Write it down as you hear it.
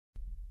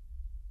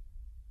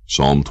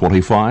Psalm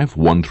 25,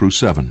 1 through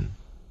 7.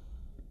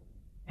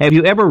 Have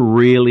you ever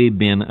really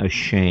been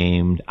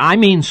ashamed? I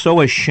mean so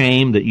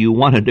ashamed that you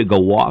wanted to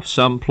go off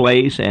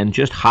someplace and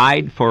just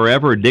hide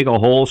forever, dig a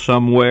hole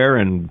somewhere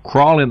and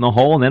crawl in the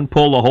hole and then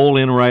pull the hole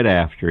in right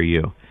after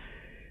you.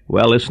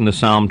 Well, listen to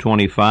Psalm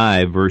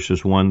 25,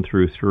 verses 1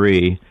 through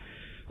 3.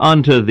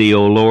 Unto thee,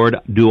 O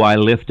Lord, do I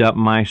lift up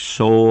my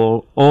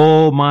soul.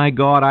 O my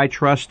God, I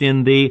trust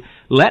in thee.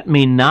 Let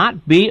me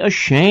not be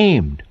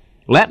ashamed.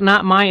 Let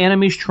not my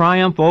enemies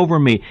triumph over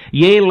me.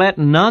 Yea, let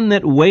none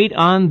that wait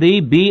on thee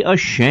be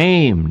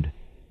ashamed.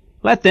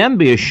 Let them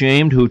be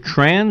ashamed who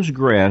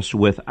transgress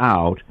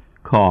without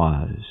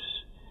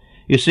cause.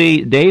 You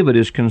see, David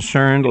is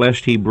concerned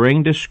lest he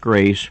bring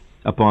disgrace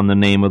upon the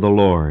name of the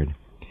Lord.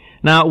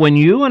 Now, when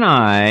you and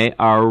I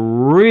are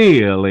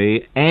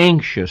really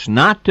anxious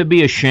not to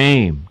be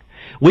ashamed,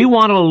 we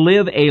want to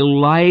live a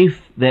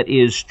life that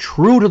is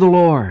true to the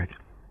Lord.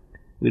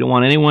 We don't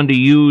want anyone to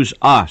use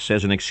us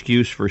as an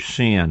excuse for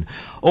sin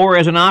or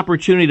as an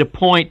opportunity to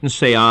point and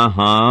say,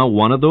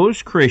 one of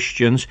those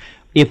Christians.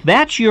 If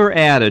that's your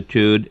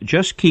attitude,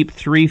 just keep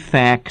three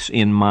facts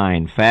in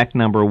mind. Fact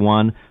number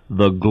one,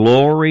 the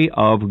glory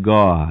of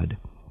God.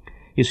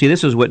 You see,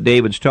 this is what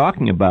David's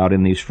talking about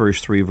in these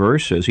first three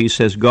verses. He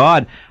says,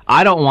 God,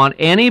 I don't want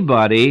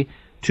anybody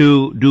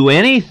to do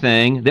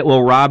anything that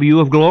will rob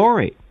you of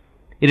glory.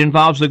 It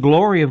involves the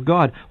glory of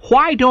God.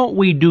 Why don't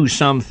we do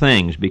some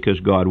things? Because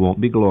God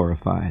won't be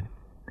glorified.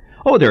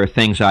 Oh, there are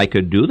things I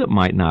could do that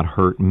might not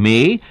hurt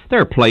me.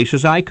 There are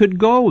places I could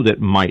go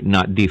that might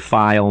not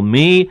defile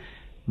me,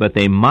 but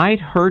they might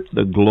hurt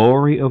the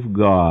glory of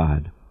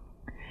God.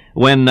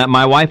 When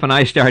my wife and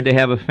I started to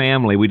have a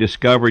family, we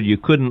discovered you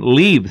couldn't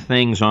leave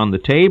things on the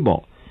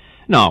table.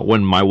 Now,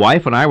 when my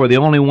wife and I were the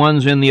only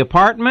ones in the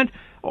apartment,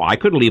 I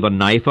could leave a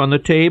knife on the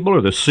table or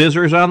the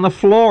scissors on the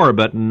floor,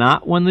 but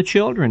not when the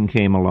children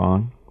came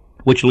along.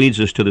 Which leads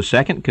us to the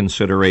second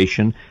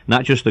consideration,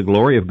 not just the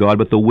glory of God,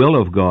 but the will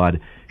of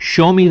God.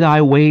 Show me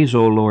thy ways,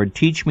 O Lord.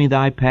 Teach me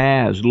thy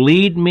paths.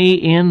 Lead me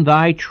in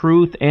thy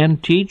truth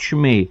and teach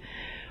me.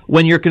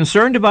 When you're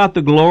concerned about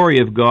the glory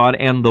of God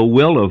and the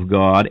will of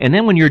God, and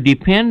then when you're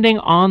depending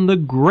on the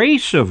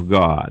grace of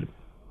God,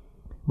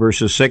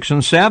 verses 6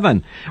 and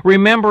 7,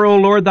 remember, O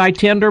Lord, thy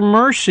tender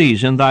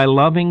mercies and thy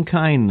loving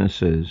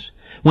kindnesses.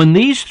 When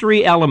these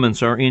three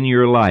elements are in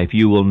your life,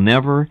 you will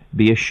never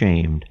be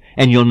ashamed,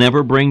 and you'll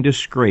never bring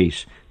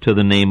disgrace to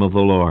the name of the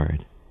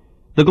Lord.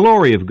 The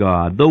glory of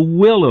God, the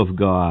will of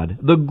God,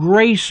 the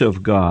grace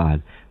of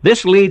God.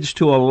 This leads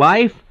to a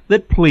life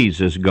that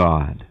pleases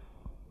God.